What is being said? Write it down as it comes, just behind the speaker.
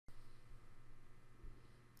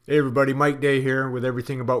Hey everybody, Mike Day here with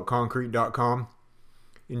everythingaboutconcrete.com.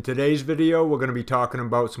 In today's video, we're going to be talking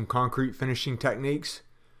about some concrete finishing techniques.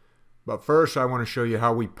 But first, I want to show you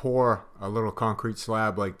how we pour a little concrete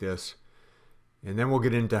slab like this. And then we'll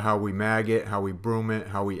get into how we mag it, how we broom it,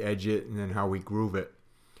 how we edge it, and then how we groove it.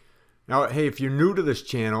 Now, hey, if you're new to this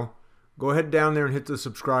channel, go ahead down there and hit the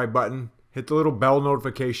subscribe button. Hit the little bell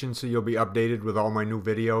notification so you'll be updated with all my new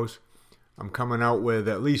videos. I'm coming out with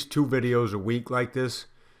at least 2 videos a week like this,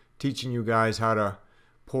 teaching you guys how to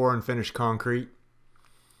pour and finish concrete.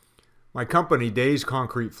 My company, Days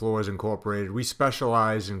Concrete Floors Incorporated, we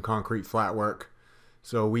specialize in concrete flat work.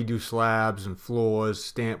 So we do slabs and floors,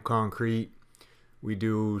 stamped concrete. We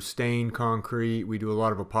do stained concrete. We do a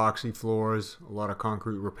lot of epoxy floors, a lot of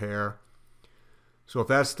concrete repair. So if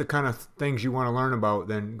that's the kind of things you want to learn about,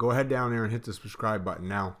 then go ahead down there and hit the subscribe button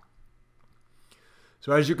now.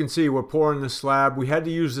 So as you can see, we're pouring this slab. We had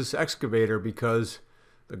to use this excavator because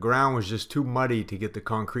the ground was just too muddy to get the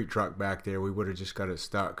concrete truck back there. We would have just got it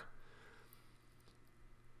stuck.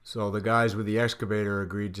 So the guys with the excavator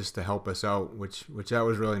agreed just to help us out, which that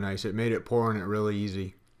was really nice. It made it pouring it really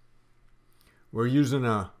easy. We're using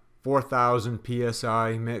a 4,000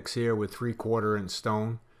 psi mix here with 3/4 inch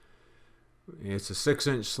stone. It's a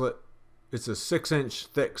 6-inch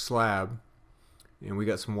thick slab, and we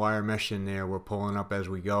got some wire mesh in there we're pulling up as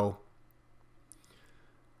we go.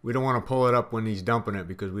 We don't want to pull it up when he's dumping it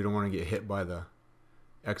because we don't want to get hit by the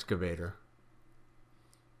excavator.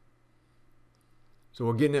 So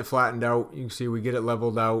we're getting it flattened out. You can see we get it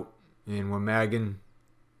leveled out, and we're magging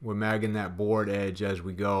that board edge as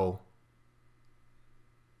we go.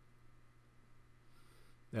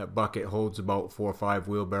 That bucket holds about 4 or 5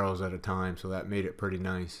 wheelbarrows at a time, so that made it pretty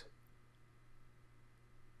nice.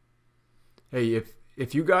 Hey,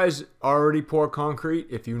 if you guys already pour concrete,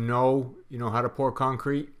 if you know how to pour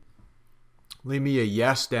concrete, leave me a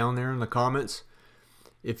yes down there in the comments.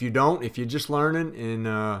 If you don't, if you're just learning and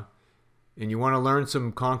you want to learn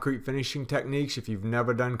some concrete finishing techniques, if you've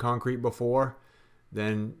never done concrete before,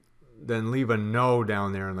 then leave a no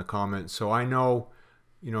down there in the comments so I know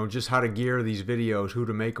just how to gear these videos, who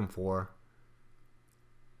to make them for.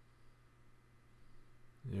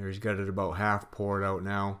 There, he's got it about half poured out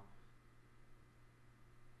now.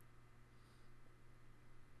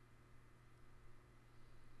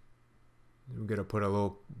 We're going to put a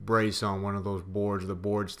little brace on one of those boards. The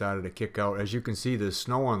board started to kick out. As you can see, there's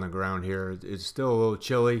snow on the ground here. It's still a little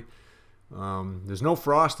chilly. There's no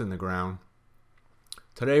frost in the ground.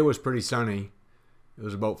 Today was pretty sunny. It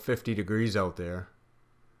was about 50 degrees out there.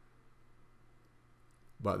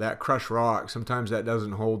 But that crushed rock, sometimes that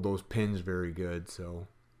doesn't hold those pins very good. So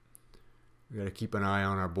we got to keep an eye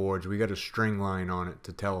on our boards. We got a string line on it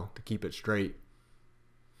to keep it straight.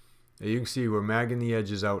 Now you can see we're magging the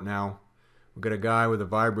edges out now. We've got a guy with a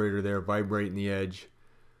vibrator there vibrating the edge.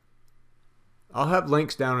 I'll have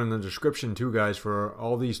links down in the description too, guys, for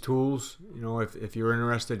all these tools. If you're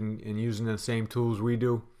interested in using the same tools we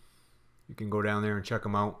do, you can go down there and check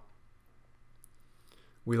them out.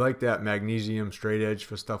 We like that magnesium straight edge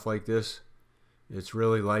for stuff like this. It's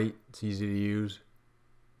really light. It's easy to use.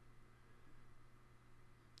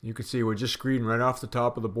 You can see we're just screeding right off the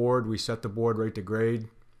top of the board. We set the board right to grade.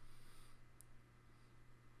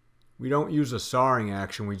 We don't use a sawing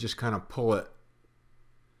action. We just kind of pull it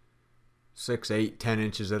 6, 8, 10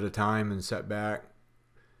 inches at a time and set back.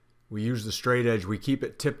 We use the straight edge. We keep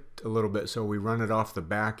it tipped a little bit so we run it off the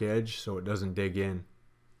back edge so it doesn't dig in.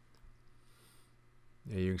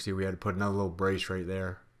 Yeah, you can see we had to put another little brace right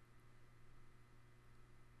there.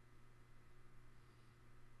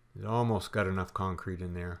 It almost got enough concrete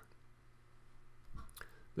in there.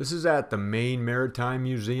 This is at the Maine Maritime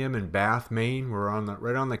Museum in Bath, Maine. We're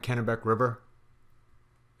right on the Kennebec River.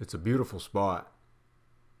 It's a beautiful spot.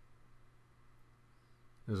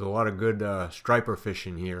 There's a lot of good striper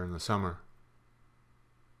fishing here in the summer.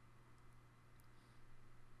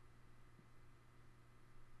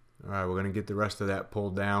 Alright, we're going to get the rest of that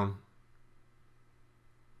pulled down.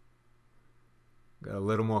 Got a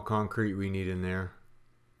little more concrete we need in there.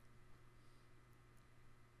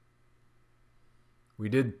 We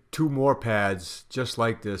did 2 more pads just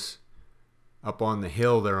like this up on the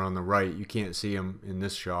hill there on the right. You can't see them in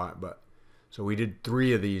this shot, but so we did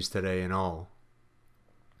 3 of these today in all.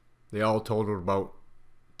 They all totaled about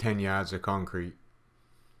 10 yards of concrete.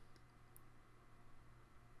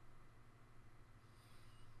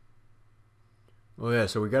 Oh yeah,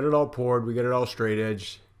 so we got it all poured, we got it all straight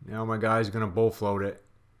edge. Now my guy's gonna bull float it.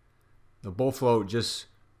 The bull float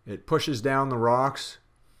it pushes down the rocks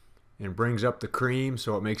and brings up the cream,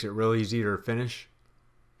 so it makes it real easy to finish.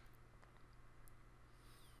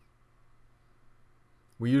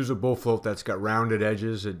 We use a bull float that's got rounded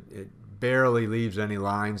edges. It barely leaves any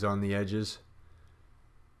lines on the edges.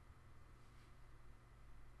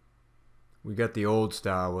 We got the old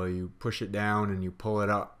style where you push it down and you pull it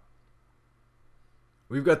up.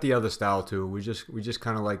 We've got the other style too. We just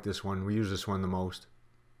kind of like this one. We use this one the most.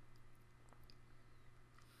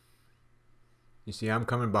 You see, I'm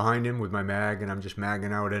coming behind him with my mag, and I'm just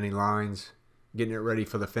magging out any lines, getting it ready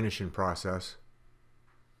for the finishing process.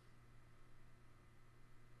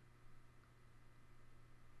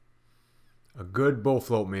 A good bull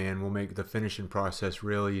float man will make the finishing process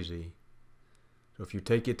real easy. So if you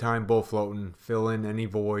take your time bull floating, fill in any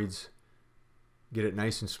voids, get it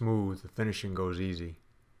nice and smooth, the finishing goes easy.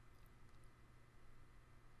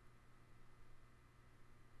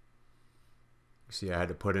 See, I had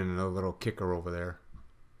to put in a little kicker over there.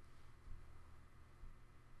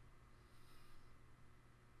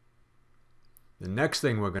 The next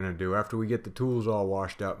thing we're going to do, after we get the tools all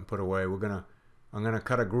washed up and put away, I'm going to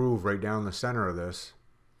cut a groove right down the center of this.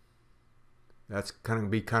 That's going to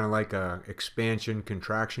be kind of like a expansion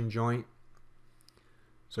contraction joint.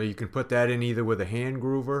 So you can put that in either with a hand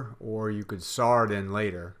groover or you could saw it in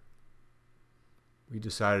later. We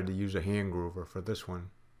decided to use a hand groover for this one.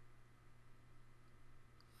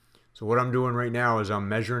 So what I'm doing right now is I'm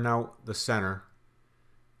measuring out the center,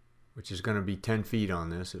 which is going to be 10 feet on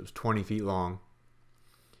this. It was 20 feet long.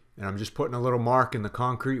 And I'm just putting a little mark in the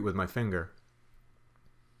concrete with my finger.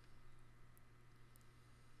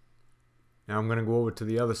 Now I'm going to go over to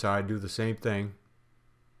the other side, do the same thing.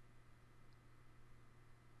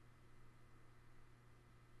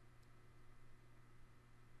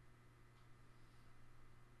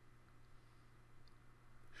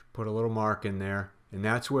 Put a little mark in there. And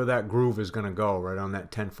that's where that groove is going to go, right on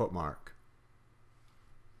that 10-foot mark.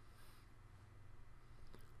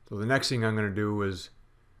 So the next thing I'm going to do is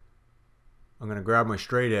I'm going to grab my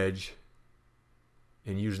straight edge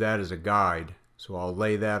and use that as a guide. So I'll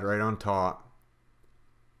lay that right on top.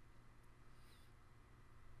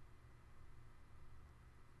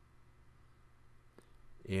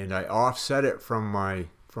 And I offset it from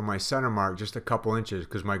my center mark just a couple inches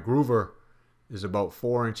because my groover is about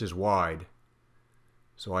 4 inches wide.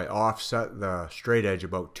 So I offset the straight edge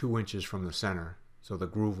about 2 inches from the center. So the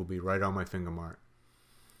groove will be right on my finger mark.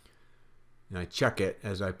 And I check it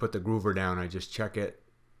as I put the groover down. I just check it.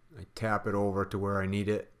 I tap it over to where I need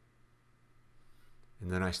it.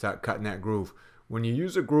 And then I start cutting that groove. When you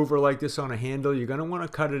use a groover like this on a handle, you're going to want to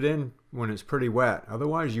cut it in when it's pretty wet.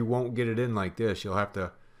 Otherwise you won't get it in like this. You'll have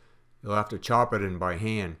to chop it in by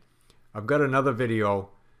hand. I've got another video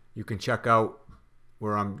you can check out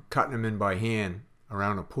where I'm cutting them in by hand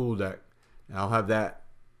around a pool deck. And I'll have that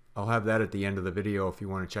at the end of the video if you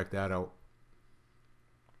want to check that out.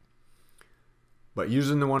 But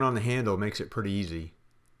using the one on the handle makes it pretty easy.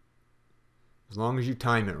 As long as you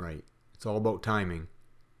time it right. It's all about timing.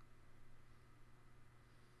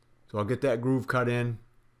 So I'll get that groove cut in.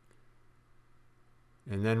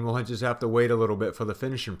 And then we'll just have to wait a little bit for the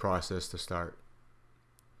finishing process to start.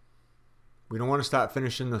 We don't want to start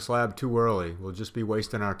finishing the slab too early. We'll just be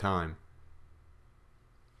wasting our time.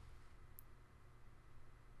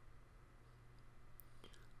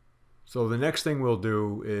 So the next thing we'll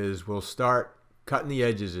do is we'll start cutting the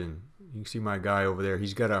edges in. You can see my guy over there.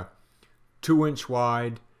 He's got a 2-inch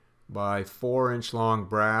wide by 4-inch long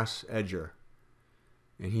brass edger.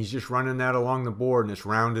 And he's just running that along the board and it's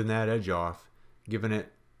rounding that edge off, giving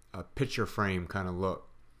it a picture frame kind of look.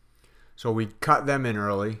 So we cut them in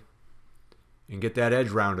early and get that edge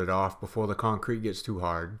rounded off before the concrete gets too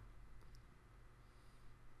hard.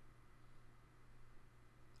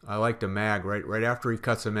 I like to mag right after he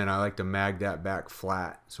cuts them in. I like to mag that back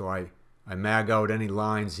flat. So I mag out any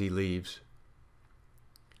lines he leaves.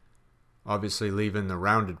 Obviously leaving the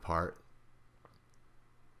rounded part.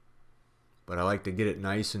 But I like to get it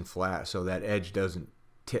nice and flat so that edge doesn't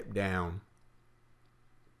tip down.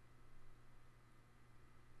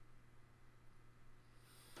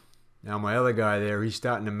 Now my other guy there, he's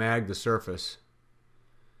starting to mag the surface.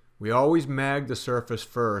 We always mag the surface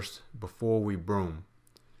first before we broom.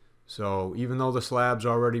 So even though the slab's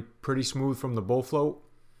already pretty smooth from the bull float,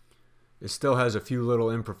 it still has a few little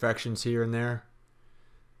imperfections here and there.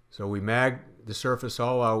 So we mag the surface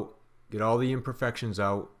all out, get all the imperfections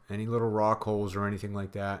out, any little rock holes or anything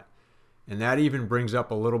like that. And that even brings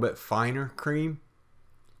up a little bit finer cream.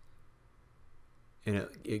 And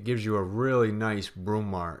it gives you a really nice broom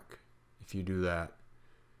mark if you do that.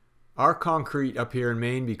 Our concrete up here in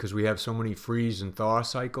Maine, because we have so many freeze and thaw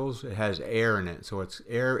cycles, it has air in it. So it's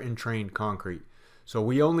air entrained concrete. So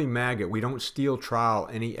we only mag it. We don't steel trowel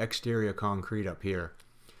any exterior concrete up here.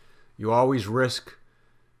 You always risk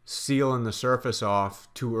sealing the surface off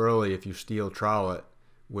too early if you steel trowel it,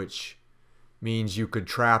 which means you could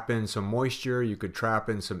trap in some moisture, you could trap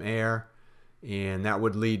in some air, and that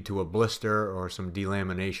would lead to a blister or some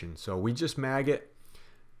delamination. So we just mag it.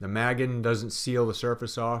 The magging doesn't seal the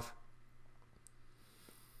surface off.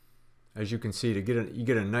 As you can see, you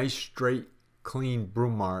get a nice straight clean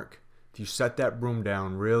broom mark if you set that broom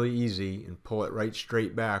down really easy and pull it right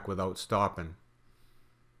straight back without stopping.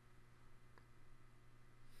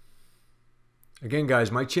 Again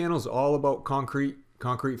guys, my channel is all about concrete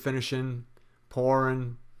finishing,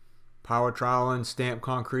 pouring, power troweling, stamp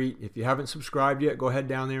concrete. If you haven't subscribed yet, go ahead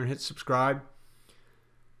down there and hit subscribe.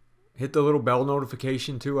 Hit the little bell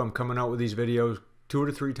notification too. I'm coming out with these videos 2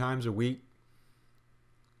 to 3 times a week.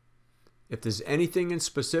 If there's anything in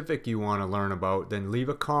specific you want to learn about, then leave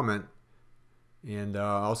a comment and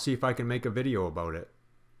I'll see if I can make a video about it.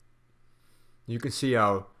 You can see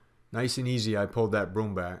how nice and easy I pulled that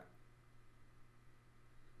broom back.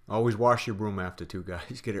 Always wash your broom after too,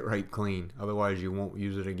 guys. Get it right clean. Otherwise you won't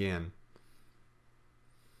use it again.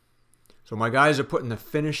 So my guys are putting the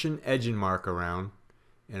finishing edging mark around,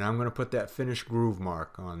 and I'm going to put that finished groove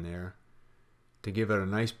mark on there to give it a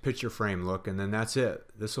nice picture frame look, and then that's it.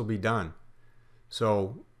 This will be done.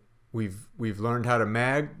 So we've learned how to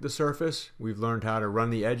mag the surface. We've learned how to run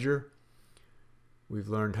the edger. We've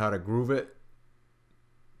learned how to groove it.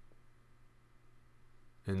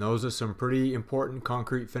 And those are some pretty important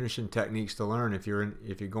concrete finishing techniques to learn if you're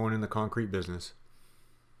going in the concrete business.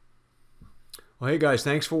 Well, hey guys,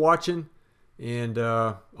 thanks for watching, and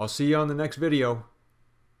I'll see you on the next video.